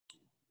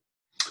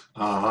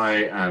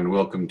Hi and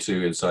welcome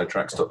to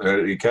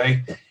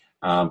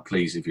InsideTracks.co.uk.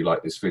 Please, if you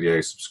like this video,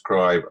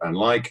 subscribe and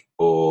like,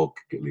 or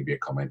leave me a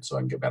comment so I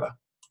can get better.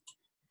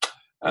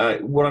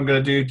 What I'm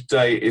going to do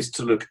today is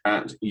to look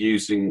at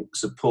using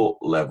support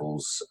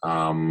levels.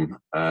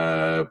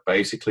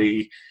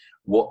 Basically,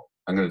 what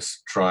I'm going to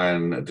try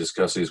and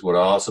discuss is what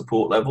are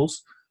support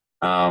levels,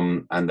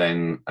 and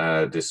then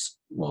this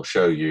will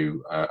show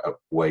you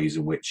ways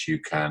in which you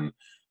can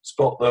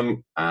spot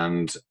them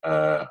and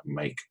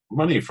make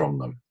money from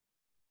them.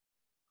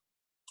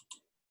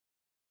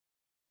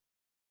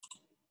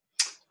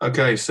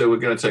 Okay, so we're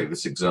going to take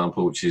this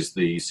example, which is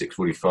the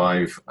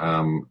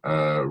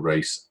 6:45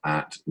 race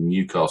at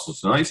Newcastle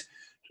tonight,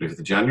 25th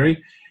of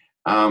January.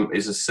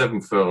 It's a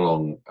 7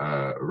 furlong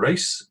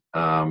race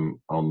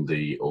on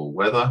the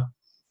all-weather.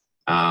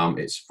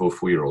 It's for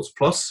 4-year-olds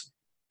plus,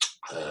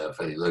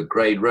 fairly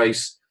low-grade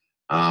race,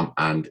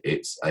 and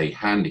it's a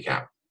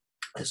handicap.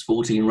 There's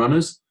 14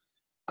 runners.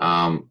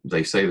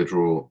 They say the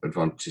draw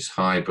advantage is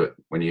high, but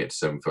when you get to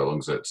 7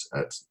 furlongs at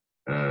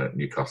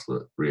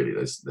Newcastle, really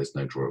there's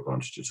no draw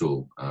advantage at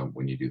all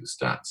when you do the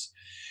stats.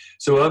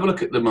 So we'll have a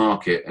look at the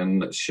market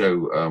and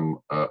show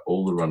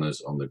all the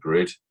runners on the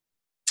grid.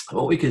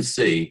 What we can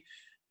see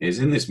is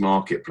in this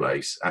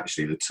marketplace,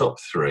 actually the top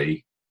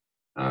three,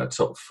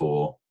 top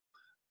four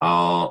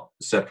are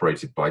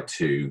separated by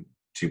two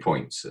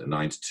points.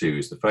 9-2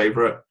 is the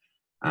favourite,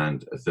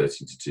 and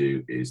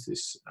 13-2 is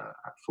this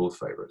fourth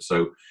favourite.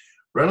 So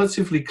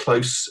relatively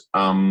close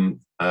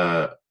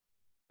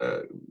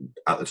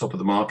at the top of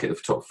the market,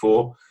 of top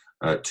four,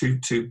 2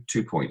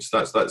 points.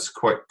 That's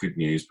quite good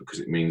news because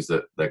it means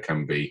that there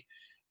can be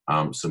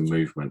some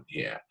movement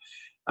here.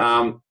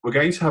 We're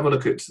going to have a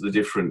look at the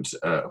different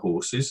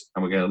horses,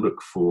 and we're going to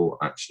look for,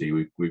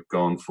 actually, we've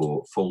gone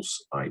for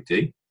false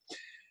ID.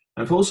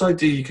 And false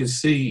ID, you can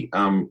see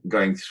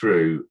going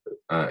through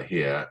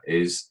here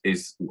is,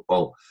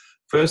 well,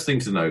 first thing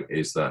to note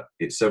is that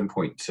it's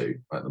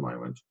 7.2 at the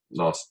moment,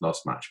 last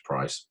match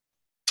price.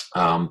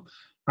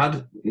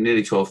 Had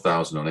nearly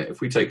 12,000 on it. If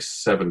we take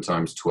 7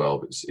 times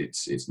 12,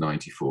 it's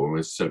 94.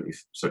 It's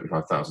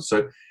 75,000.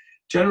 So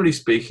generally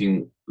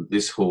speaking,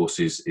 this horse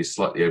is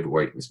slightly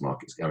overweight in this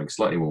market. It's having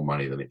slightly more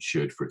money than it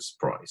should for its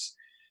price.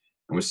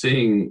 And we're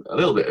seeing a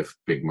little bit of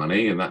big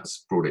money, and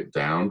that's brought it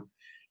down.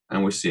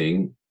 And we're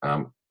seeing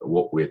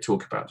what we're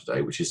talking about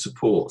today, which is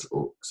support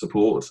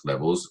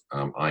levels,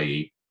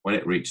 i.e. when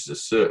it reaches a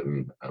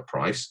certain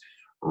price,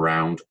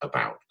 round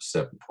about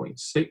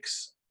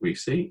 7.6, we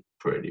see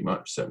pretty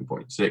much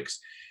 7.6.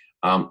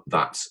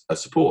 That's a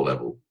support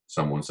level.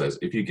 Someone says,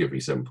 if you give me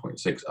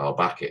 7.6, I'll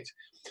back it.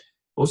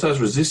 Also has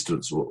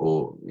resistance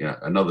or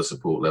another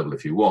support level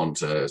if you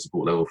want, a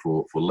support level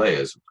for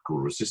layers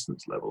called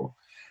resistance level,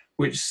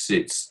 which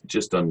sits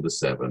just under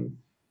 7,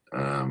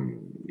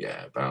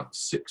 about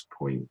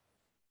 6.8,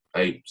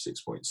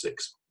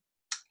 6.6.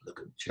 Look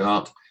at the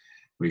chart.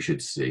 We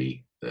should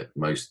see that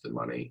most of the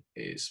money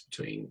is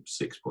between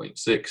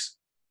 6.6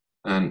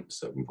 and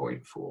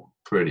 7.4,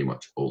 pretty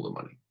much all the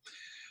money.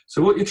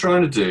 So what you're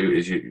trying to do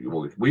is,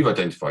 we've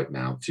identified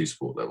now 2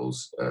 support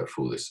levels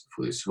for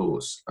this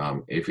horse.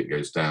 If it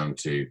goes down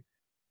to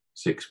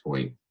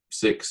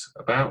 6.6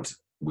 about,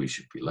 we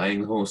should be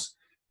laying the horse,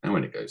 and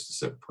when it goes to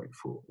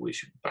 7.4, we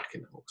should be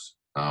backing the horse.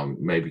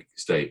 Maybe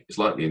stay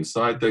slightly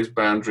inside those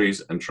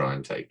boundaries and try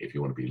and take, if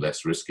you want to be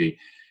less risky,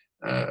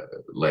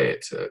 lay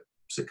it at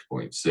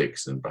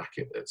 6.6 and back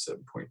it at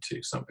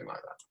 7.2, something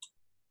like that.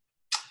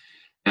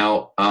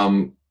 Now,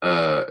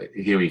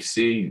 here we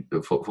see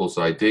the false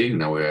ID.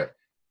 Now we're at,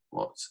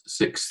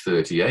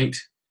 6:38,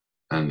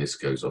 and this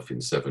goes off in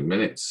 7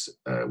 minutes.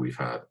 We've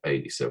had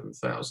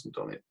 87,000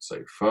 on it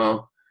so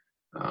far.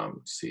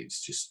 See,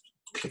 it's just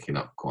clicking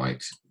up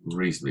quite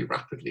reasonably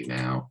rapidly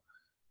now.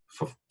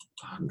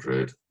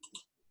 100,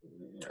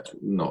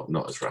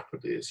 not as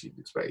rapidly as you'd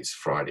expect. It's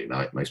Friday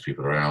night. Most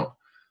people are out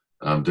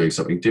doing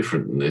something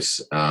different than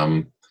this.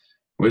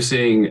 We're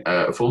seeing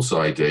a false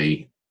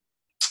ID.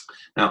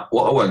 Now,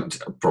 what I won't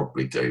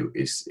probably do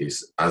is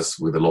as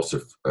with a lot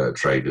of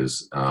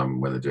traders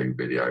when they're doing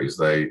videos,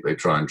 they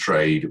try and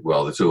trade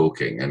while they're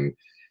talking, and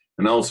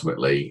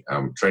ultimately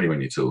trading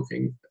when you're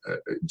talking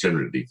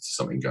generally leads to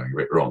something going a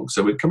bit wrong.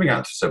 So we're coming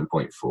out to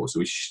 7.4.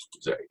 So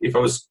if I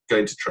was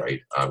going to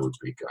trade, I would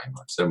be going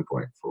like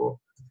 7.4.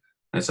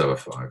 Let's have a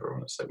 5er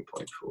on a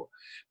 7.4,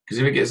 because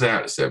if it gets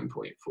out at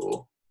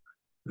 7.4,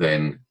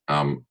 then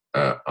I'm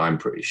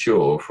pretty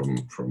sure from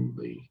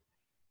the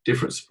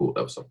different support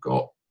levels I've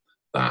got,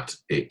 that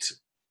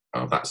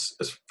that's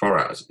as far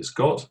out as it's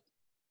got,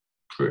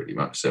 pretty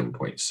much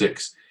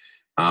 7.6,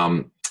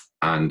 and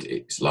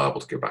it's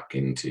liable to go back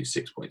into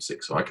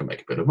 6.6, so I can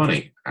make a bit of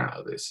money out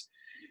of this.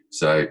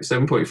 So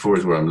 7.4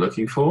 is what I'm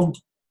looking for.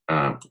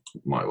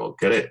 Might well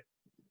get it.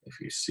 If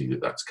you see that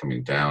that's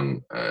coming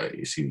down,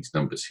 you see these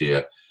numbers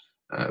here.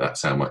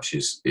 That's how much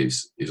is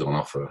on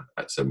offer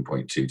at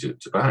 7.2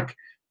 to back.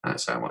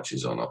 That's how much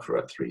is on offer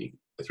at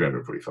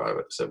 345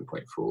 at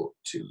 7.4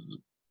 to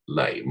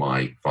lay.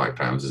 My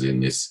 £5 is in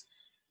this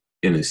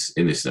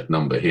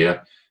number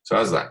here. So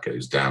as that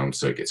goes down,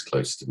 so it gets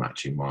closer to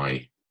matching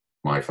my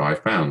my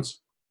 £5.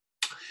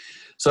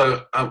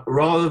 So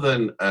rather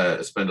than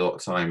spend a lot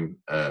of time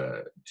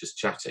just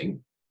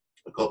chatting,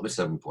 I've got my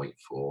 7.4,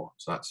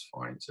 so that's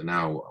fine. So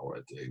now what I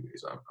want to do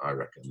is I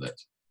reckon that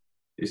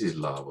this is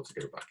liable to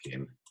go back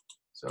in.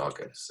 So I'll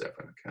go to 7,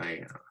 okay,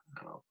 and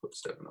I'll put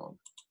 7 on.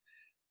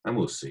 And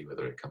we'll see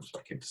whether it comes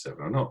back into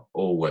 7 or not,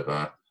 or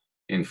whether,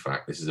 in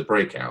fact, this is a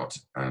breakout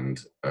and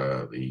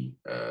the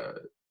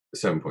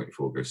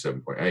 7.4 goes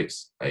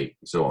 7.8, 8,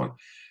 and so on.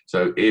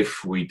 So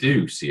if we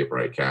do see a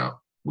breakout,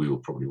 we will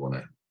probably want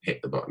to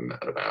hit the button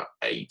at about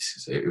 8.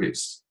 So if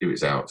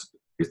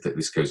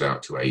this goes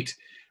out to 8,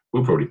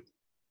 we'll probably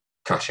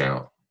cash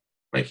out,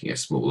 making a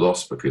small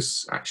loss,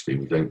 because actually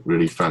we don't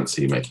really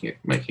fancy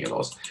making a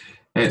loss.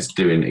 And it's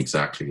doing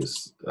exactly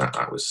as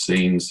that was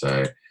seen.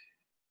 So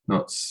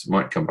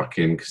might come back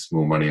in because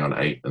more money on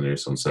 8 than there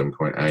is on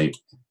 7.8.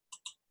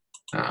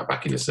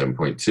 Back into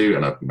 7.2,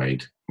 and I've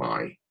made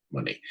my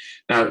money.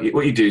 Now,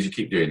 what you do is you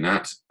keep doing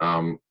that.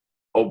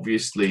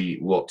 Obviously,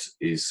 what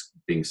is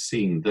being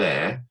seen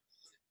there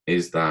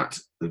is that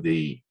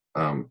the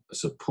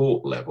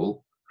support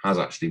level has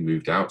actually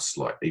moved out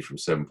slightly from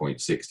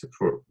 7.6 to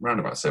around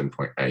about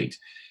 7.8,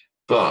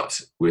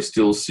 but we're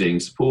still seeing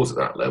support at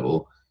that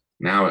level.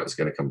 Now it's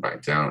going to come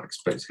back down. I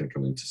expect it's going to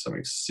come into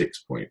something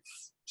 6.6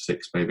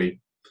 maybe.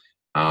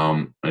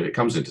 And if it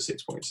comes into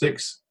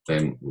 6.6,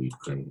 then we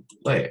can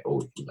lay it, or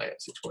we can lay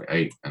it at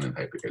 6.8 and then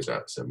hope it goes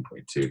out to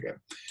 7.2 again.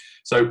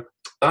 So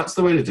that's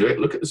the way to do it.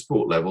 Look at the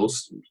support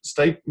levels,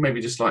 stay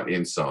maybe just slightly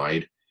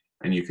inside,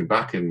 and you can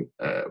back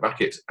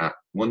it at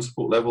one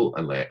support level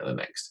and lay it at the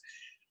next.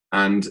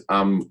 And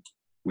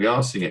we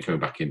are seeing it coming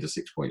back into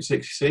 6.6,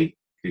 you see.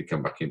 It could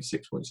come back into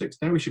 6.6.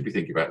 Now we should be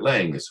thinking about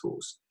laying this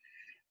horse.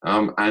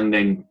 And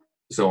then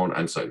so on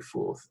and so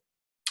forth.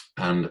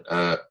 And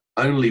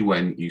only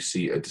when you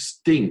see a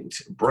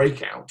distinct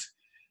breakout,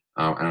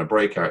 and a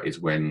breakout is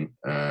when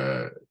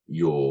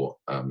your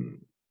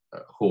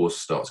horse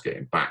starts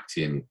getting backed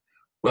in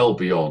well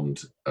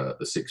beyond the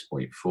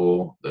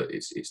 6.4 that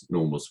its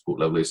normal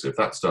support level is. So if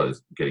that started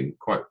getting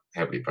quite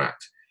heavily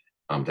backed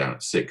down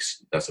at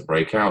 6, that's a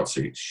breakout.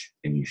 So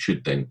and you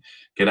should then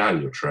get out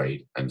of your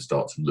trade and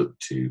start to look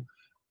to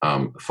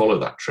follow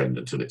that trend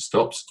until it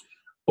stops.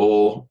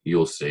 Or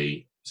you'll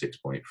see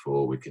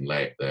 6.4, we can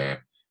lay it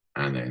there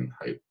and then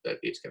hope that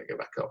it's going to go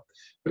back up.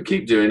 But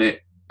keep doing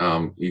it.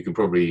 You can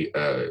probably,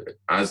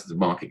 as the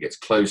market gets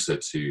closer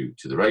to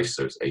the race,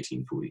 so it's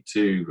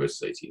 1842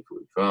 versus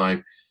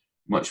 1845,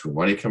 much more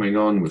money coming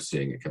on. We're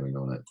seeing it coming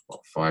on at what,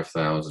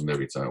 5,000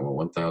 every time. Well,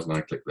 1,000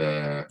 I click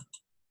there,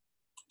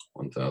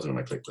 1,000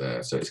 I click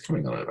there. So it's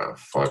coming on at about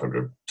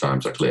 500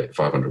 times I click,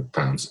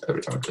 £500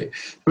 every time I click.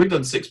 We've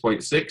done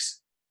 6.6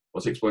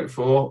 or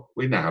 6.4.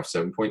 We now have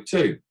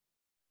 7.2.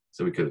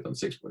 So we could have done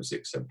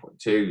 6.6,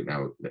 7.2.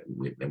 Now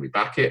then we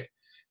back it.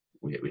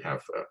 We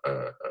have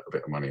a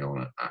bit of money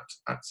on it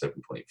at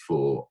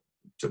 7.4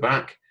 to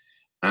back,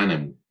 and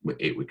then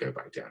it would go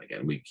back down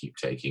again. We keep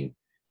taking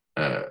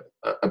a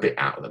bit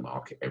out of the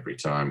market every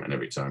time, and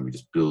every time we're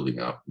just building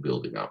up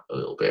a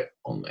little bit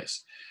on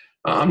this.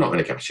 I'm not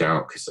going to cash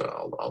out because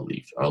I'll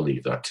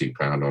leave that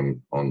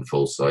 £2 on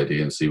false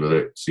ID and see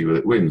whether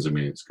it wins. I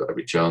mean, it's got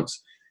every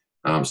chance.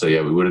 So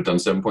yeah, we would have done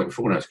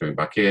 7.4. Now it's going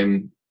back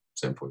in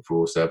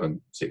 7.4,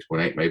 7,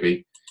 6.8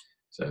 maybe.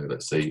 So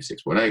let's see,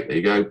 6.8. There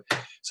you go.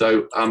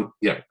 So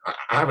yeah,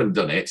 I haven't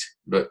done it,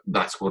 but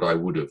that's what I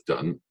would have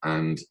done.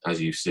 And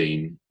as you've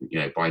seen,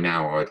 by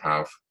now I'd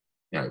have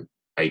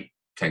 8,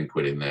 10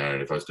 quid in there.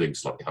 And if I was doing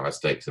slightly higher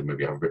stakes, I'd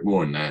maybe have a bit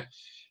more in there,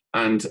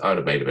 and I'd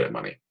have made a bit of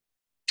money.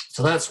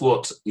 So that's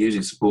what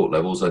using support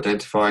levels,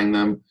 identifying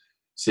them,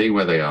 seeing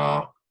where they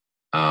are,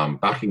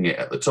 backing it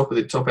at the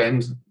top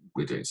end.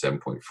 We're doing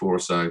 7.4 or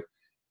so,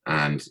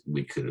 and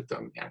we could have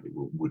done,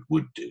 we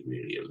would do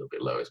really a little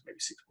bit lower, maybe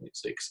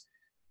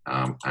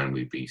 6.6, and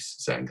we'd be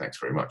saying thanks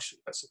very much.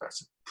 That's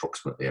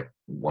approximately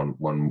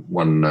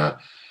one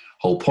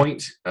whole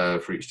point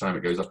for each time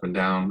it goes up and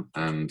down,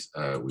 and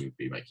we'd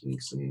be making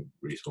some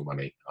reasonable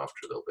money after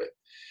a little bit.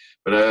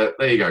 But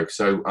there you go.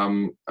 So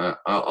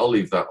I'll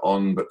leave that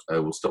on, but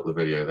we'll stop the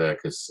video there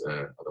because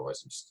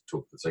otherwise I'm just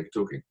talking for the sake of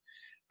talking.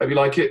 Hope you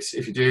like it.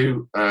 If you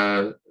do,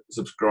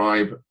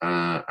 subscribe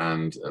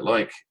and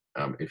like.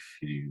 If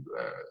you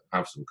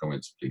have some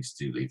comments, please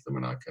do leave them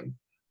and I can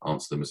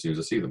answer them as soon as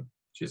I see them.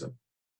 Cheers then.